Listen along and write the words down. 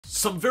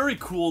Some very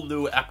cool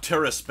new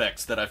Aptera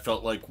specs that I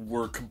felt like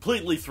were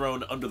completely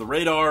thrown under the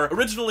radar.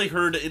 Originally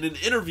heard in an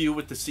interview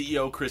with the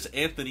CEO Chris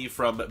Anthony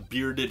from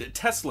Bearded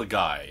Tesla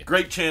Guy.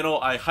 Great channel,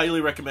 I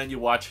highly recommend you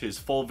watch his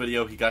full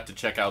video. He got to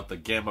check out the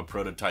Gamma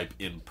prototype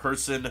in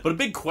person. But a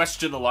big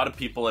question a lot of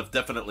people have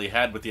definitely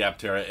had with the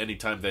Aptera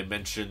anytime they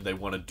mention they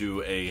want to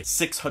do a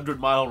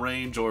 600-mile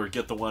range or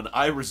get the one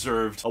I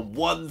reserved, a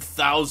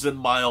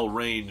 1,000-mile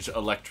range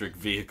electric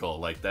vehicle.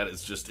 Like, that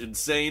is just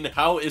insane.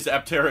 How is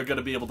Aptera going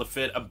to be able to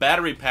fit a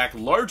battery pack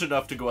large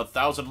enough to go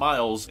 1,000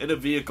 miles in a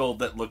vehicle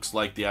that looks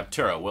like the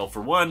Aptera? Well, for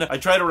one, I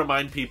try to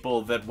remind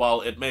people that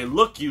while it may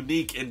look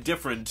unique and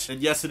different,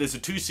 and yes, it is a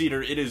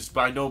two-seater, it is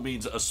by no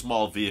means a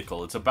small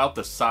vehicle. It's about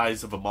the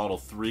size of a Model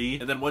 3,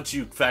 and then once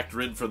you factor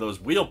in for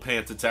those wheel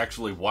pants, it's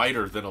actually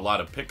wider than a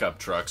lot of pickup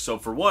trucks. So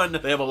for one,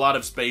 they have a lot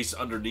of space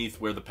underneath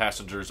where the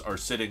passengers are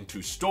sitting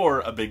to store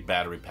a big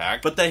battery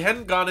pack, but they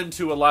hadn't gone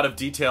into a lot of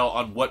detail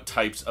on what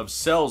types of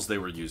cells they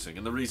were using.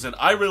 And the reason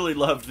I really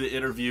loved the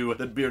interview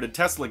that Bearded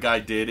Tesla Guy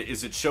did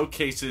is it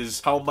showcases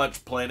how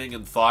much planning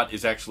and thought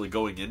is actually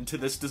going into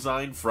this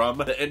design from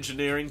the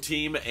engineering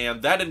team,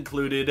 and that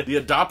included the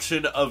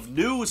adoption of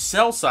new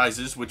cell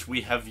sizes, which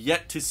we have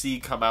yet to see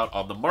come out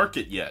on the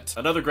market yet.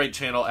 Another great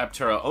channel,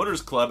 Aptera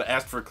Owners Club,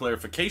 asked for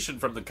clarification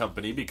from the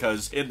company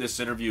because in this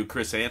interview,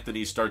 Chris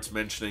Anthony starts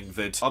mentioning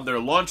that on their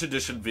launch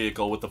edition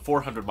vehicle with the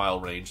 400-mile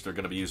range, they're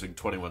going to be using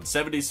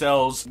 2170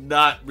 cells.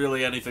 Not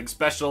really anything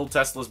special.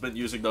 Tesla's been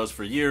using those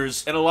for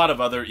years, and a lot of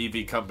other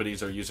EV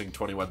companies are using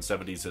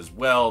 2170s as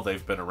well.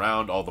 They've been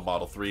around. All the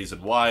Model 3s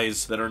and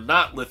Ys that are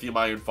not lithium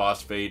iron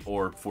phosphate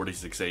or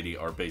 4680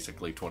 are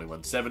basically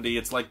 2170.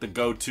 It's like the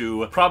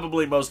go-to,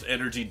 probably most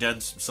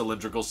energy-dense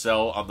cylindrical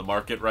cell on the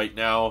market right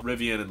now.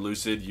 Rivian and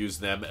Lucid use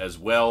them as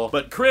well.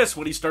 But Chris,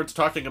 when he starts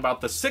talking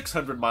about the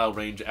 600-mile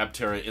range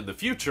Aptera in the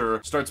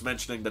future, starts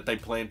mentioning that they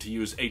plan to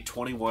use a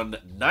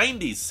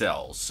 2190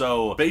 cell.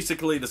 So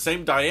basically the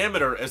same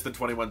diameter as the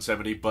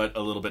 2170, but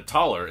a little bit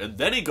taller. And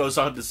then he goes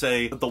on to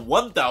say that the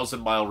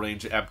 1,000-mile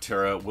range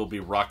Aptera will be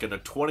rocking a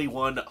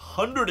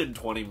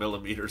 2120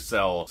 millimeter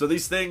cell. So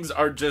these things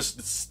are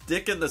just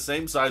sticking the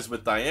same size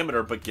with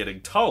diameter, but getting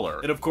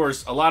taller. And of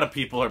course, a lot of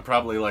people are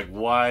probably like,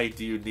 why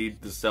do you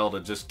need the cell to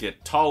just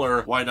get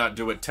taller? Why not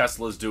do what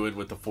Tesla's doing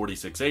with the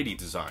 4680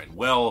 design?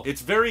 Well,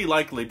 it's very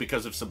likely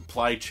because of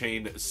supply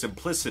chain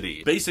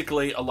simplicity.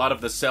 Basically, a lot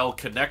of the cell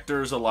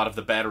connectors, a lot of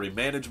the battery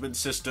management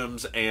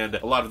systems, and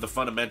a lot of the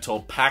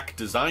fundamental pack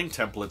design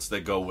templates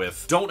that go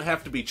with don't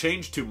have to be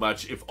changed too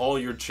much if all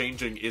you're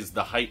changing is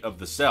the height of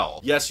the cell.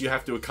 Yes, you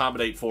have to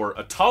accommodate for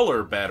a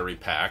taller battery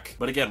pack,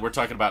 but again, we're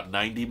talking about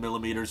 90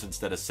 millimeters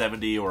instead of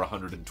 70 or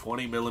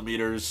 120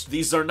 millimeters.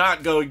 These are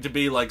not going to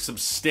be like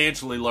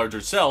substantially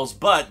larger cells,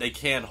 but they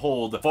can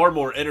hold far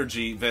more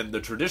energy than the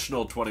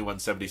traditional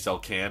 2170 cell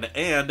can,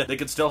 and they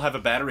can still have a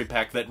battery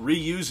pack that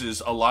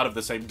reuses a lot of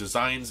the same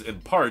designs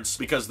and parts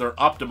because they're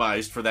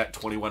optimized for that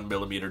 21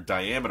 millimeter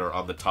diameter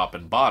on the top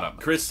and bottom.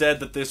 Chris said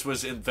that this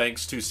was in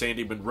thanks to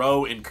Sandy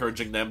Munro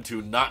encouraging them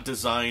to not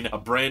design a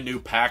brand new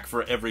pack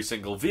for every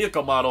single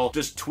vehicle model,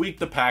 just tweak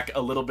the pack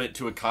a little bit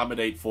to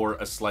accommodate for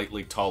a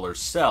slightly taller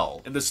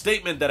cell. And the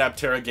statement that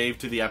Aptera gave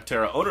to the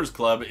Aptera Owners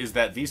Club is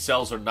that these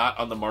cells are not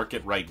on the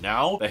market right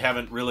now. They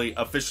haven't really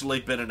officially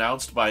been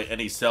announced by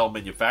any cell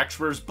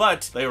manufacturers,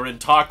 but they are in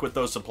talk with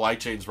those supply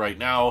chains right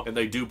now, and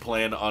they do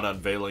plan on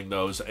unveiling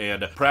those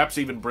and perhaps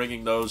even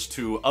bringing those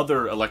to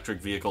other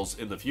electric vehicles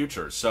in the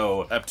future.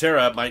 So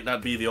Aptera might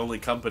not be the only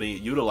company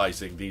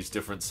utilizing these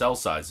different cell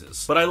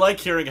sizes. But I like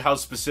hearing how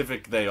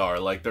specific they are.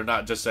 Like, they're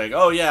not just saying,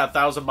 oh yeah,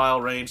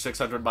 1,000-mile range,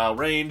 600-mile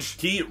range.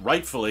 He,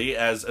 rightfully,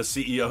 as a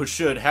CEO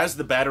should, has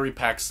the battery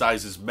pack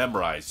sizes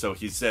memorized. So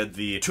he said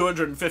the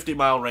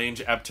 250-mile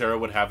range Aptera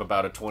would have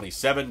about a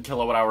 27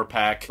 kilowatt-hour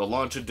pack. The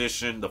launch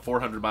edition, the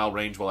 400-mile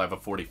range, will have a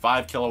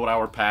 45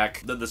 kilowatt-hour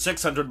pack. Then the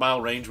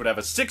 600-mile range would have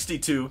a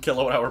 62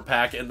 kilowatt-hour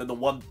pack, and then the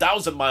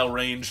 1,000-mile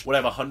range would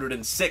have a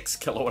 106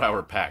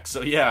 kilowatt-hour pack.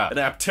 So yeah, an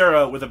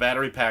Aptera with a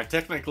battery pack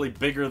technically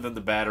bigger than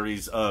the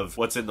batteries of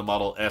what's in the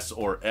Model S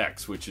or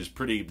X, which is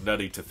pretty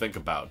nutty to think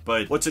about.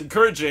 But what's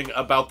encouraging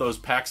about those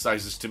pack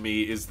sizes to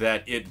me is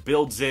that it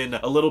builds in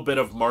a little bit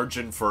of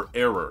margin for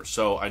error.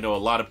 So I know a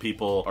lot of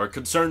people are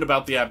concerned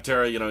about the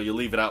Aptera. You know, you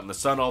leave it out in the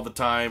sun all the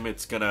time,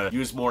 it's gonna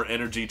use more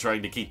energy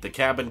trying to keep the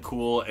cabin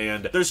cool,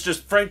 and there's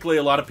just frankly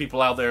a lot of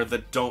people out there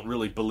that don't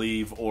really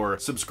believe or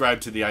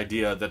subscribe to the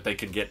idea that they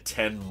can get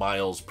 10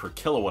 miles per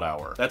kilowatt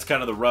hour. That's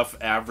kind of the rough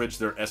average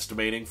they're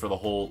estimating for the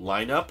whole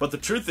lineup. But the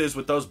truth is,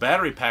 with those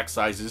battery pack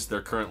sizes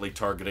they're currently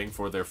targeting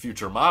for their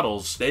future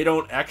models, they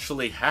don't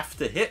actually have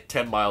to hit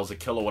 10 miles a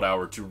kilowatt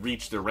hour to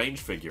reach their range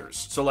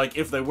figures. So like,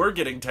 if they were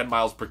getting 10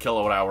 miles per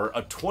kilowatt hour,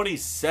 a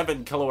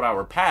 27 kilowatt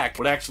hour pack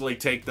would actually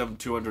take them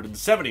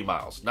 270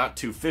 miles, not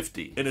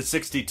 250. And a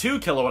 62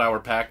 kilowatt hour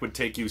pack would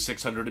take you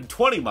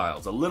 620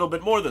 miles, a little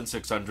bit more than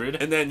 600.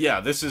 And then yeah,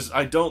 this is,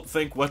 I don't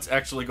think, what's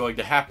actually going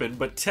to happen,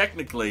 but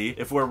technically,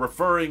 if we're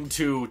referring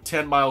to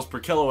 10 miles per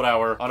kilowatt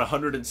hour on a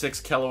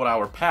 106 kilowatt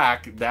hour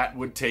pack, that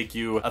would take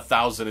you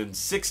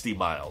 1,060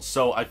 miles.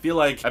 So I feel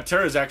like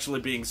Aptera is actually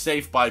being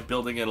safe by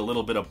building in a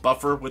little bit of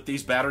buffer with the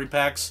these battery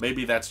packs.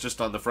 Maybe that's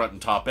just on the front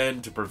and top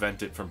end to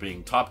prevent it from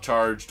being top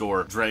charged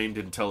or drained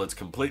until it's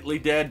completely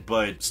dead,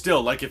 but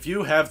still, like, if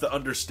you have the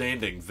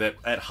understanding that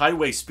at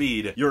highway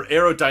speed, your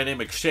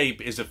aerodynamic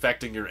shape is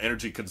affecting your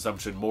energy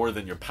consumption more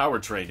than your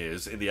powertrain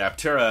is, and the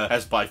Aptera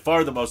has by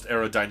far the most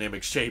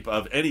aerodynamic shape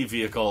of any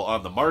vehicle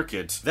on the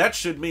market, that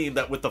should mean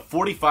that with the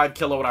 45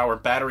 kilowatt hour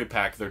battery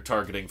pack they're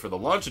targeting for the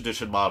launch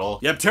edition model,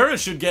 the Aptera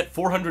should get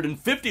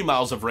 450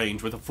 miles of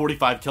range with a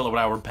 45 kilowatt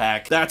hour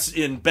pack. That's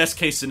in best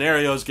case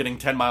scenarios getting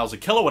 10 miles a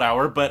kilowatt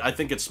hour, but I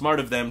think it's smart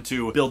of them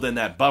to build in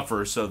that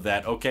buffer so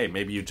that, okay,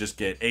 maybe you just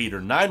get 8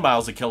 or 9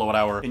 miles a kilowatt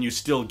hour and you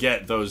still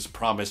get those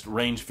promised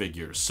range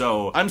figures.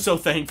 So I'm so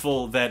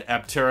thankful that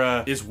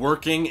Aptera is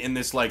working in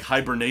this like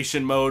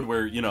hibernation mode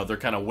where, you know, they're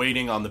kind of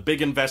waiting on the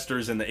big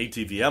investors in the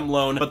ATVM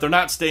loan, but they're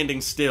not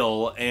standing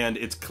still, and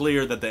it's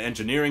clear that the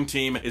engineering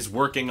team is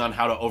working on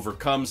how to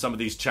overcome some of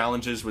these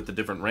challenges with the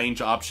different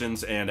range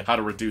options and how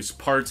to reduce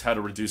parts, how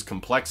to reduce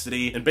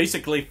complexity, and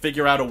basically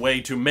figure out a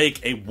way to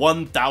make a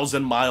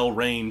 1,000 mile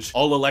range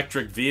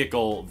all-electric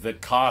vehicle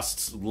that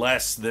costs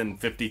less than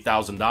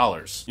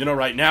 $50,000. You know,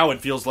 right now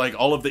it feels like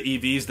all of the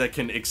EVs that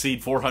can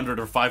exceed 400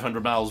 or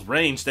 500 miles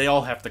range, they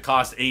all have to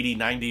cost $80,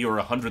 $90,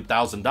 or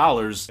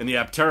 $100,000, and the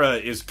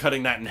Aptera is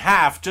cutting that in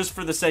half just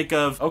for the sake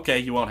of, okay,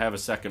 you won't have a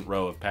second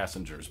row of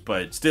passengers.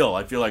 But still,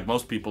 I feel like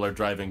most people are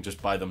driving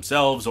just by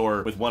themselves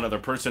or with one other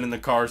person in the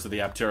car, so the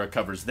Aptera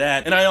covers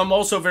that. And I am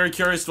also very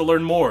curious to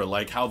learn more,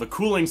 like how the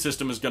cooling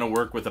system is going to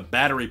work with a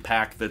battery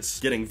pack that's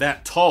getting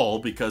that tall,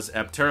 because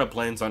Aptera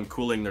plans on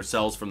cooling their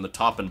cells from the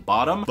top and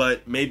bottom,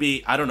 but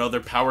maybe, I don't know, their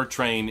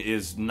powertrain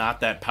is not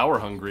that power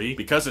hungry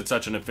because it's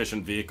such an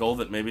efficient vehicle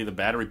that maybe the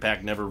battery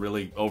pack never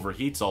really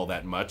overheats all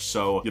that much,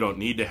 so you don't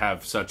need to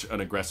have such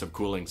an aggressive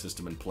cooling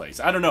system in place.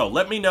 I don't know.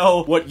 Let me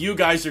know what you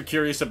guys are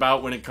curious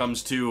about when it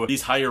comes to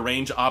these higher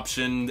range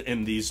options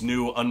and these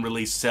new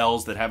unreleased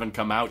cells that haven't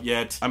come out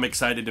yet. I'm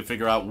excited to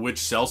figure out which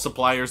cell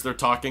suppliers they're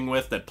talking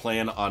with that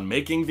plan on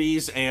making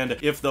these, and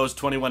if those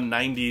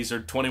 2190s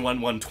or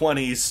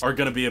 21120s are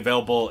going to be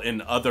available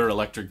in other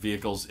electric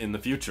vehicles in the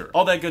future.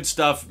 All that good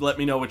stuff. Let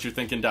me know what you're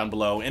thinking down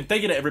below, and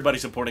thank you to everybody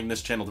supporting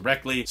this channel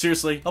directly.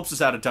 Seriously, helps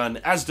us out a ton,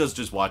 as does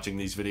just watching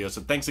these videos.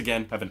 So thanks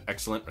again. Have an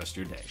excellent rest of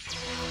your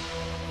day.